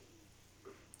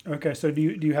 Okay, so do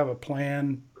you have a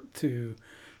plan to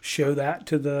show that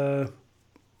to the,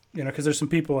 because there's some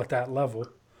people at that level.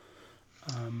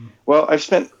 Well,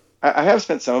 I have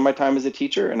spent some of my time as a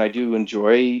teacher, and I do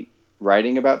enjoy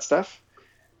writing about stuff.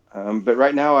 But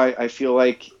right now, I feel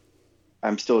like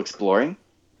I'm still exploring.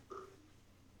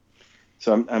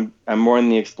 So I'm more in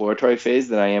the exploratory phase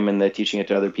than I am in the teaching it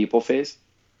to other people phase.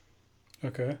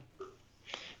 Okay.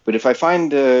 But if I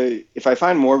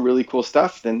find more really cool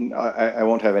stuff, then I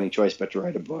won't have any choice but to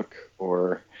write a book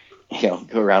or go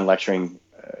around lecturing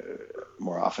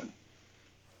more often.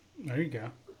 There you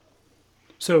go.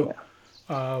 So,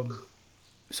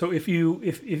 so if you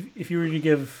were to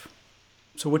give,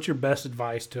 so what's your best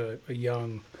advice to a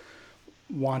young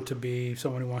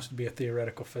someone who wants to be a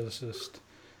theoretical physicist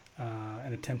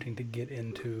and attempting to get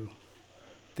into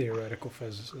theoretical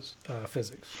physics?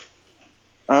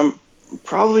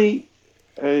 Probably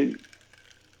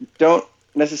don't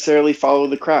necessarily follow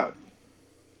the crowd.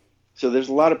 So there's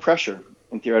a lot of pressure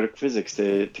in theoretical physics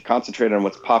to concentrate on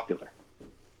what's popular,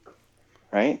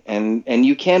 right? And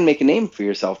you can make a name for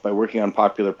yourself by working on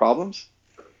popular problems,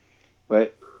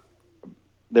 but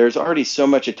there's already so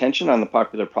much attention on the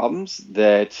popular problems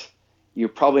that you're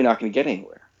probably not going to get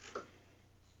anywhere.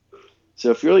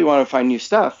 So if you really want to find new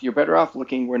stuff, you're better off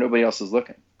looking where nobody else is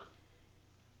looking.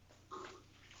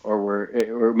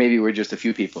 Or maybe where just a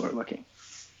few people are looking.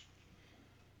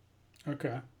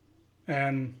 Okay.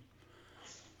 And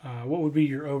what would be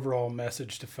your overall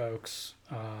message to folks,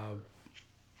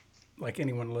 like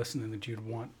anyone listening, that you'd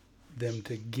want them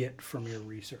to get from your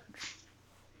research?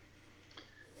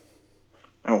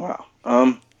 Oh,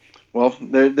 wow. Well,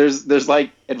 there's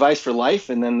like advice for life,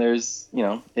 and then there's,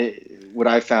 what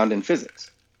I found in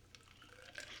physics.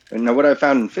 And now what I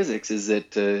found in physics is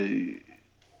that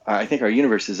I think our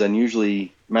universe is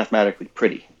unusually mathematically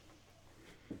pretty.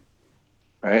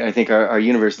 Right? I think our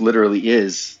universe literally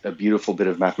is a beautiful bit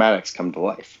of mathematics come to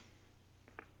life.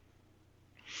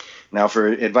 Now, for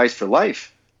advice for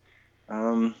life,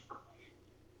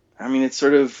 it's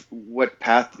sort of what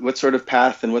sort of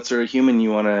path and what sort of human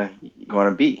you want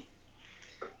to be.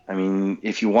 I mean,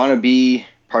 if you want to be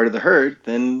part of the herd,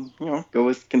 then go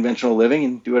with conventional living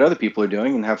and do what other people are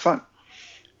doing and have fun.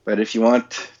 But if you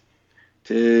want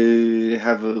to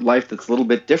have a life that's a little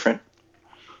bit different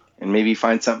and maybe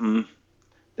find something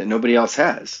that nobody else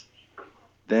has,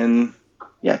 then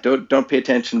don't pay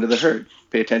attention to the herd.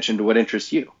 Pay attention to what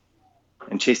interests you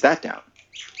and chase that down.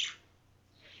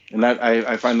 And that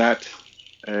I find that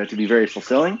to be very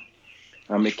fulfilling.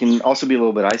 It can also be a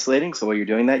little bit isolating. So while you're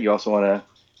doing that, you also want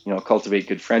to cultivate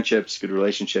good friendships, good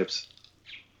relationships,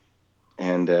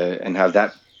 and have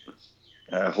that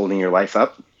holding your life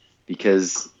up,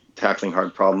 because tackling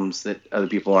hard problems that other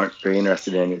people aren't very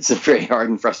interested in is very hard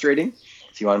and frustrating.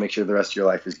 So you want to make sure the rest of your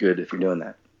life is good if you're doing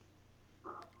that.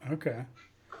 Okay.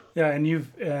 Yeah,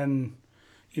 and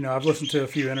I've listened to a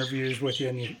few interviews with you,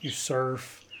 and you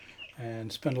surf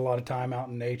and spend a lot of time out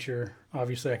in nature.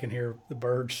 Obviously, I can hear the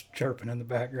birds chirping in the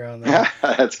background there.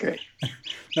 That's great.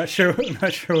 Not sure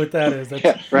what that is. That's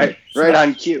Yeah, right not,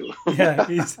 on cue. Yeah,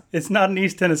 it's not an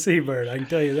East Tennessee bird. I can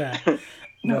tell you that.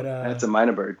 No, But that's a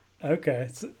minor bird. okay.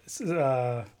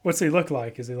 What's he look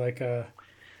like? Is he like a?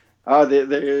 Oh,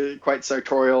 they're quite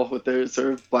sartorial with their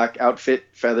sort of black outfit,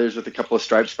 feathers with a couple of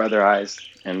stripes by their eyes,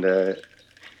 and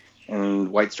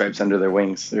white stripes under their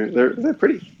wings. They're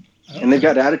pretty, okay. And they've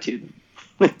got attitude.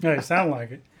 Yeah, they sound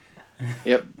like it.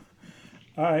 Yep.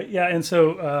 All right. Yeah, and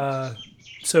so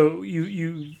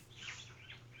you've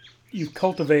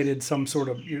cultivated some sort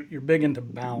of you're big into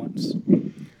balance.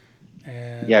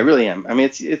 And yeah, I really am. I mean,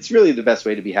 it's really the best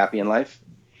way to be happy in life.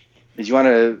 Is you want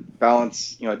to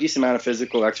balance, a decent amount of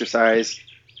physical exercise,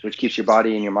 which keeps your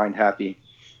body and your mind happy.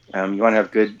 You want to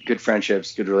have good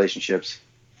friendships, good relationships,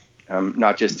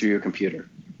 not just through your computer.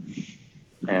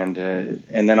 And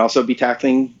then also be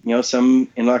tackling, some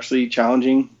intellectually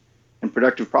challenging and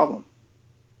productive problem.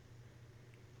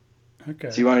 Okay.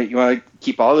 So you want to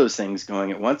keep all those things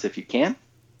going at once if you can.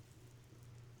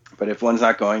 But if one's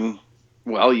not going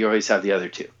well, you always have the other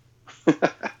two.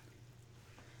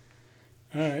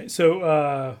 All right.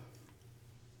 So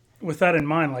with that in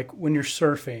mind, like when you're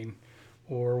surfing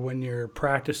or when you're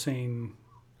practicing,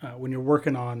 when you're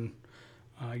working on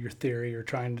your theory or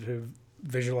trying to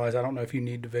visualize, I don't know if you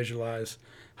need to visualize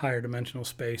higher dimensional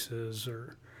spaces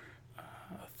or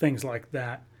things like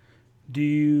that. Do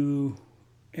you,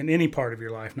 in any part of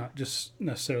your life, not just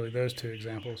necessarily those two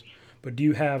examples, but do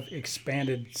you have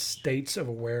expanded states of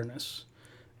awareness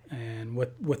and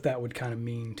what that would kind of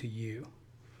mean to you?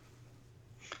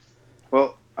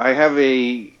 Well, I have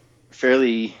a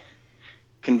fairly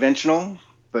conventional,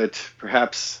 but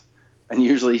perhaps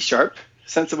unusually sharp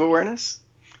sense of awareness.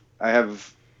 I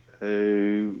have,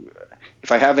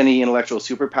 if I have any intellectual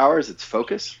superpowers, it's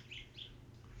focus.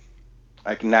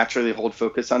 I can naturally hold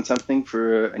focus on something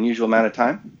for an unusual amount of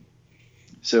time.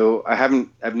 So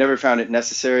I've never found it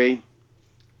necessary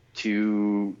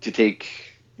to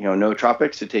take,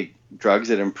 nootropics, to take drugs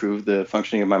that improve the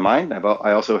functioning of my mind.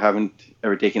 I also haven't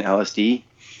ever taken LSD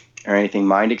or anything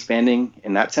mind expanding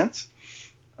in that sense.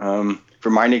 For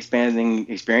mind expanding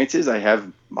experiences, I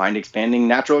have mind expanding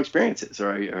natural experiences,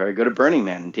 or I go to Burning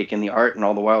Man and take in the art and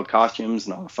all the wild costumes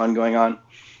and all the fun going on.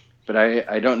 But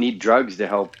I don't need drugs to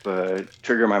help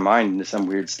trigger my mind into some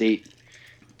weird state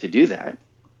to do that.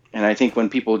 And I think when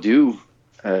people do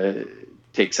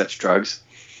take such drugs,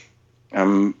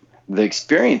 the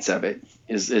experience of it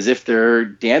is as if they're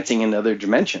dancing in other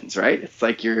dimensions, right? It's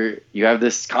like you have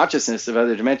this consciousness of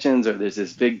other dimensions, or there's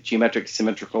this big geometric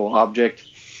symmetrical object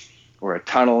or a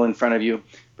tunnel in front of you.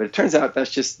 But it turns out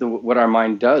that's just what our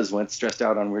mind does when it's stressed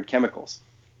out on weird chemicals.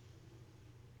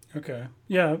 Okay.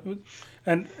 Yeah.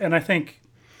 And I think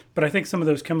some of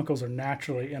those chemicals are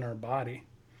naturally in our body,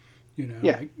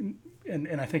 Yeah. like,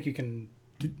 and I think you can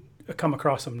come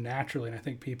across them naturally. And I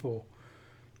think people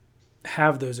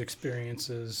have those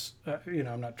experiences.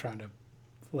 I'm not trying to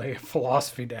lay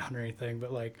philosophy down or anything,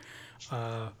 but like,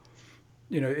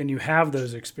 and you have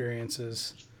those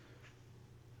experiences,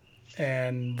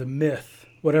 and the myth,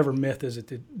 whatever myth is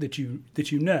it that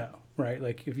you know, right?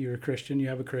 Like if you're a Christian, you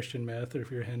have a Christian myth, or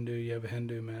if you're a Hindu, you have a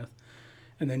Hindu myth,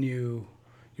 and then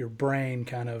your brain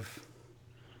kind of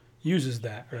uses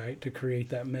that, right, to create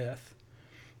that myth.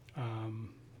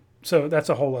 So that's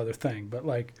a whole other thing. But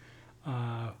like,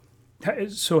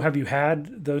 so have you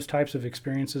had those types of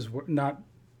experiences? Not,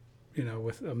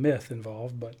 with a myth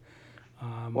involved, but.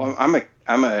 Well,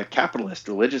 I'm a capitalist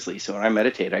religiously, so when I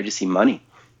meditate, I just see money.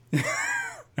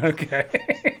 Okay.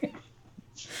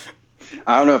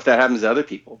 I don't know if that happens to other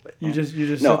people, but you just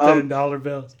sit there in dollar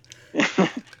bills.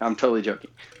 I'm totally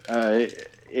joking. I've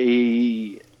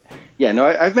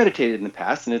meditated in the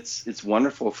past, and it's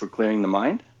wonderful for clearing the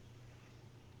mind.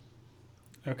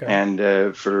 Okay.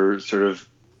 And for sort of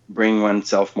bringing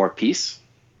oneself more peace.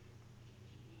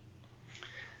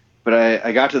 But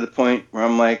I got to the point where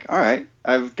I'm like, all right,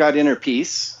 I've got inner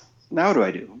peace. Now what do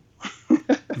I do?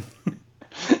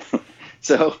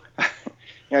 So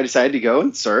I decided to go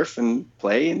and surf and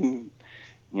play and,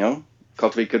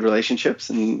 cultivate good relationships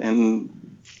and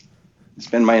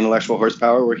spend my intellectual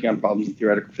horsepower working on problems in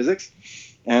theoretical physics.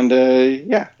 And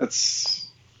that's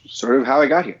sort of how I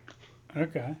got here.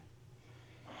 Okay.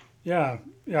 Yeah.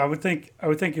 I would think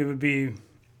it would be,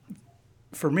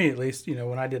 for me at least,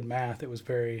 when I did math, it was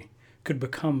could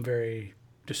become very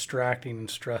distracting and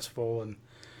stressful, and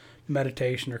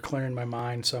meditation or clearing my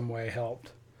mind some way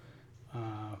helped.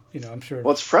 I'm sure.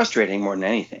 Well, it's frustrating more than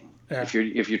anything. Yeah.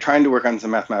 If you're trying to work on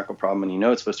some mathematical problem and you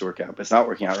know it's supposed to work out, but it's not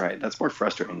working out right, that's more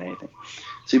frustrating than anything.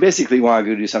 So you basically want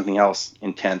to go do something else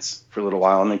intense for a little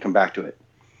while and then come back to it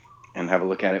and have a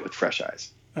look at it with fresh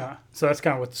eyes. So that's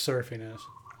kind of what the surfing is.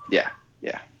 Yeah.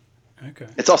 Okay.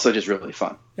 It's also just really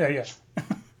fun. Yeah.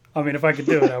 I mean, if I could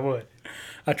do it, I would.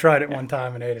 I tried it one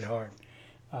time and ate it hard.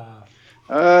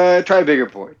 Try a bigger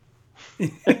board.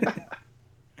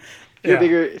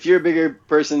 If you're a bigger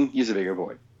person, use a bigger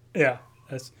board. Yeah.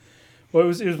 It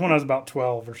was when I was about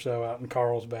 12 or so out in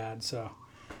Carlsbad, so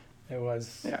it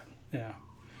was. Yeah.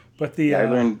 But I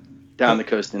learned down the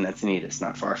coast in Encinitas,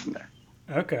 not far from there.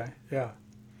 Okay. Yeah.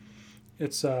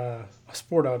 It's a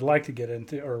sport I would like to get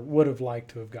into, or would have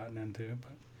liked to have gotten into,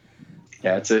 but.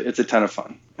 Yeah, it's a ton of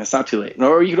fun. It's not too late.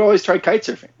 Or you could always try kite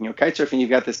surfing. Kite surfing, you've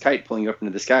got this kite pulling you up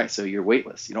into the sky, so you're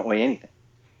weightless. You don't weigh anything.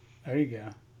 There you go.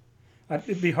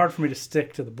 It'd be hard for me to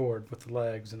stick to the board with the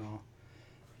legs and all.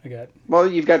 Well,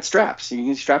 you've got straps. You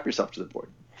can strap yourself to the board.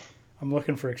 I'm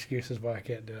looking for excuses why I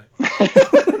can't do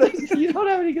it. You don't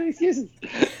have any good excuses.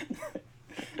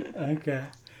 Okay.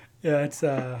 Yeah, it's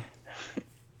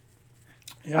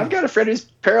Yeah. I've got a friend who's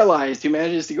paralyzed who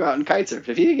manages to go out and kite surf.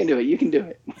 If he can do it, you can do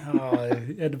it. Oh,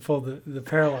 you had to pull the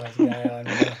paralyzed guy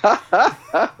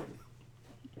on.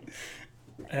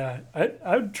 Yeah,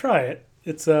 I would try it.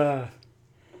 It's yeah.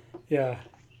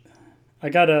 I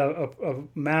got a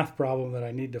math problem that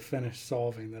I need to finish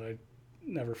solving that I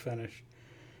never finished.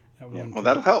 Well,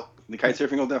 that'll help. The kite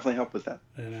surfing will definitely help with that.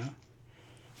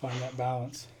 Find that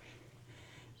balance.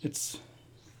 It's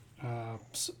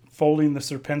folding the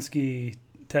Sierpinski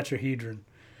tetrahedron.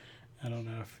 I don't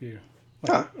know if you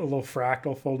a little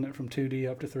fractal, folding it from 2D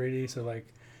up to 3D. So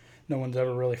no one's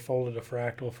ever really folded a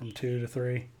fractal from 2 to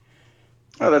 3.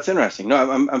 Oh, that's interesting.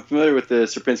 No, I'm familiar with the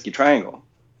Sierpinski triangle.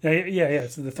 Yeah.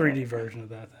 It's the 3D version of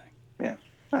that thing.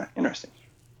 Yeah. Interesting.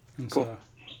 And cool.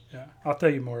 So, I'll tell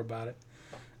you more about it.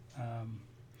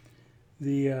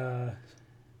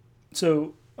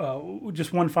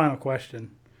 Just one final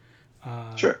question.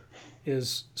 Sure.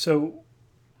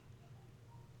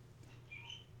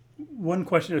 One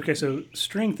question. Okay, so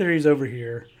string theory's over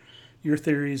here. Your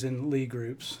theory's in Lie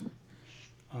groups.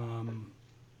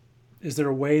 Is there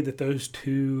a way that those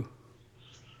two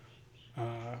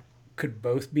could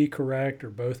both be correct or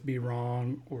both be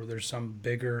wrong, or there's some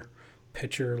bigger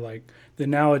picture? Like the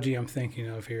analogy I'm thinking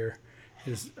of here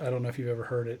is, I don't know if you've ever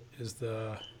heard it, it's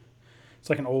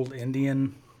like an old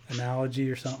Indian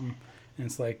analogy or something, and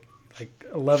it's like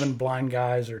 11 blind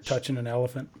guys are touching an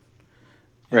elephant.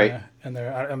 Right. And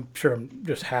I'm sure I'm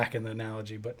just hacking the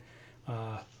analogy, but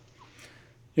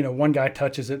one guy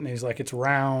touches it and he's like, it's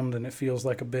round and it feels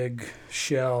like a big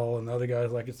shell, and the other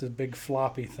guy's like, it's a big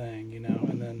floppy thing,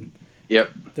 and then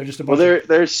yep. They're just a bunch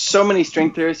there's so many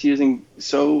string theorists using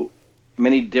so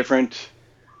many different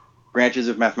branches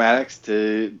of mathematics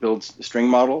to build string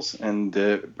models and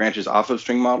branches off of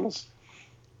string models.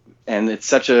 And it's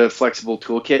such a flexible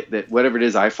toolkit that whatever it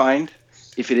is I find,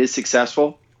 if it is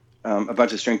successful, a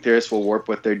bunch of string theorists will warp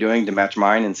what they're doing to match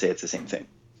mine and say it's the same thing.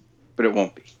 But it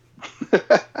won't be.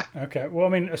 Okay. Well, I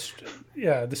mean,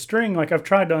 the string, like I've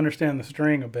tried to understand the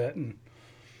string a bit, and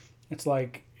it's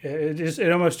like,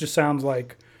 it almost just sounds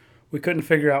like we couldn't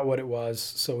figure out what it was,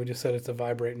 so we just said it's a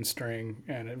vibrating string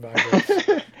and it vibrates.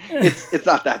 it's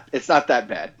not that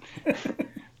bad.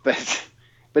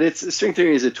 But string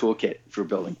theory is a toolkit for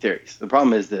building theories. The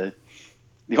problem is the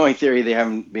only theory they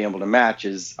haven't been able to match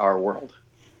is our world.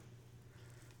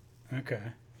 Okay.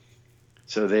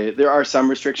 So there are some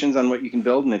restrictions on what you can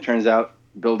build, and it turns out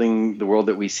building the world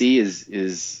that we see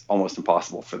is almost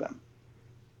impossible for them.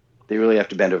 They really have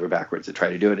to bend over backwards to try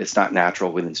to do it. It's not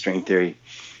natural within string theory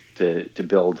to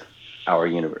build our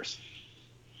universe,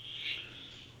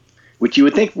 which you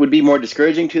would think would be more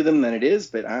discouraging to them than it is,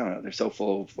 but I don't know. They're so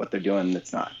full of what they're doing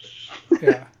that's not.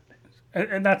 Yeah,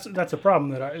 and that's a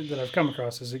problem that I've come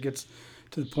across, is it gets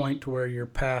to the point to where you're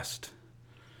past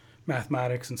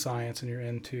mathematics and science and you're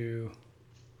into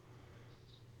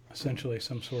essentially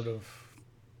some sort of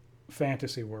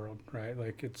fantasy world, right?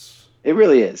 Like it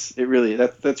really is. It really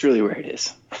that's really where it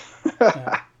is.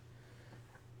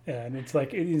 Yeah, and it's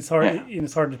like it's hard. Yeah.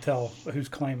 It's hard to tell who's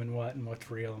claiming what and what's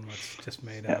real and what's just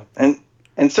made up. And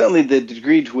certainly the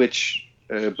degree to which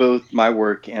both my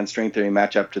work and string theory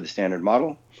match up to the standard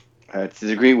model, to the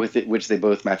degree with which they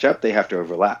both match up, they have to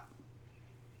overlap.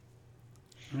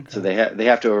 Okay. So they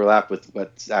have to overlap with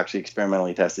what's actually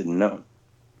experimentally tested and known.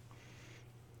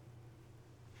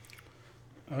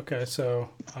 Okay, so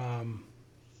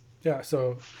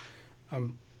so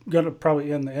I'm gonna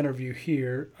probably end the interview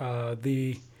here.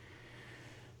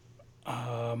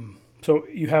 So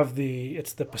you have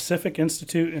it's the Pacific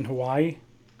Institute in Hawaii.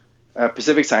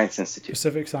 Pacific Science Institute.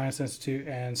 Pacific Science Institute.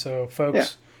 And so folks Yeah.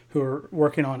 who are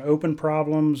working on open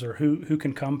problems, or who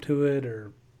can come to it,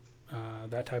 or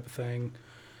that type of thing.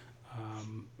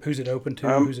 Who's it open to?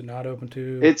 Who's it not open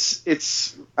to?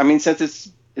 It's. I mean,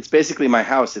 since it's basically my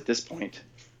house at this point,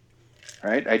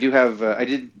 right? I do have. I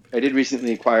did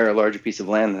recently acquire a larger piece of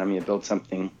land that I'm going to build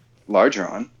something larger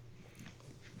on.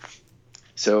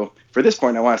 So for this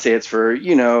point, I want to say it's for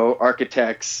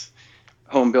architects,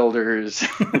 home builders,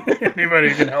 anybody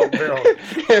who can help build.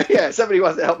 Yeah, somebody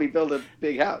wants to help me build a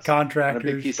big house, contractors, on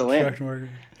a big piece of land. Workers.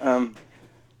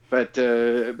 But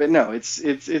no,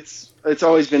 it's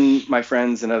always been my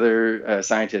friends and other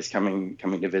scientists coming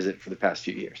to visit for the past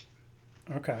few years.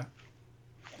 Okay.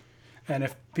 And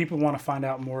if people want to find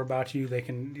out more about you,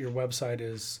 your website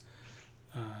is.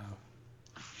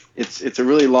 It's a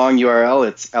really long URL.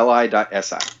 It's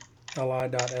li.si.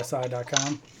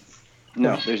 li.si.com.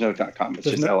 No, there's no .com. It's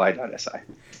just li.si.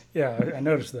 Yeah, I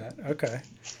noticed that. Okay,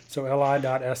 so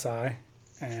li.si,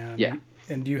 and yeah.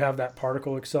 And do you have that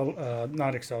particle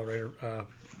not accelerator,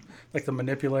 like the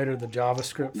manipulator, the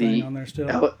JavaScript thing on there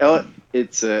still?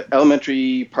 It's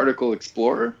Elementary Particle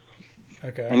Explorer.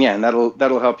 Okay. And yeah, and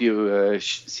that'll help you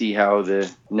see how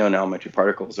the known elementary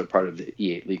particles are part of the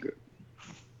E8 Lie group.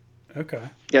 Okay.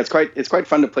 Yeah, it's quite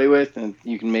fun to play with, and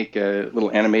you can make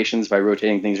little animations by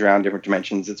rotating things around different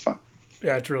dimensions. It's fun.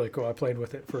 Yeah, it's really cool. I played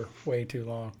with it for way too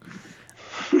long,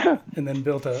 and then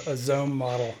built a Zome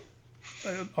model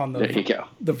on there you go.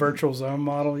 The virtual Zome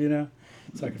model,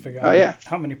 so I could figure out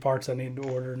how many parts I need to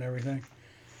order and everything.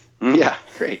 Yeah,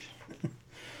 great.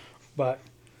 But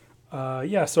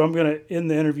so I'm going to end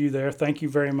the interview there. Thank you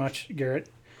very much, Garrett,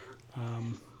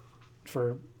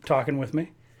 for talking with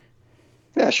me.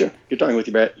 Yeah, sure. Good talking with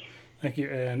you, Barrett. Thank you.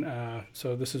 And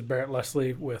so this is Barrett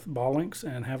Leslie with Ball Links,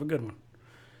 and have a good one.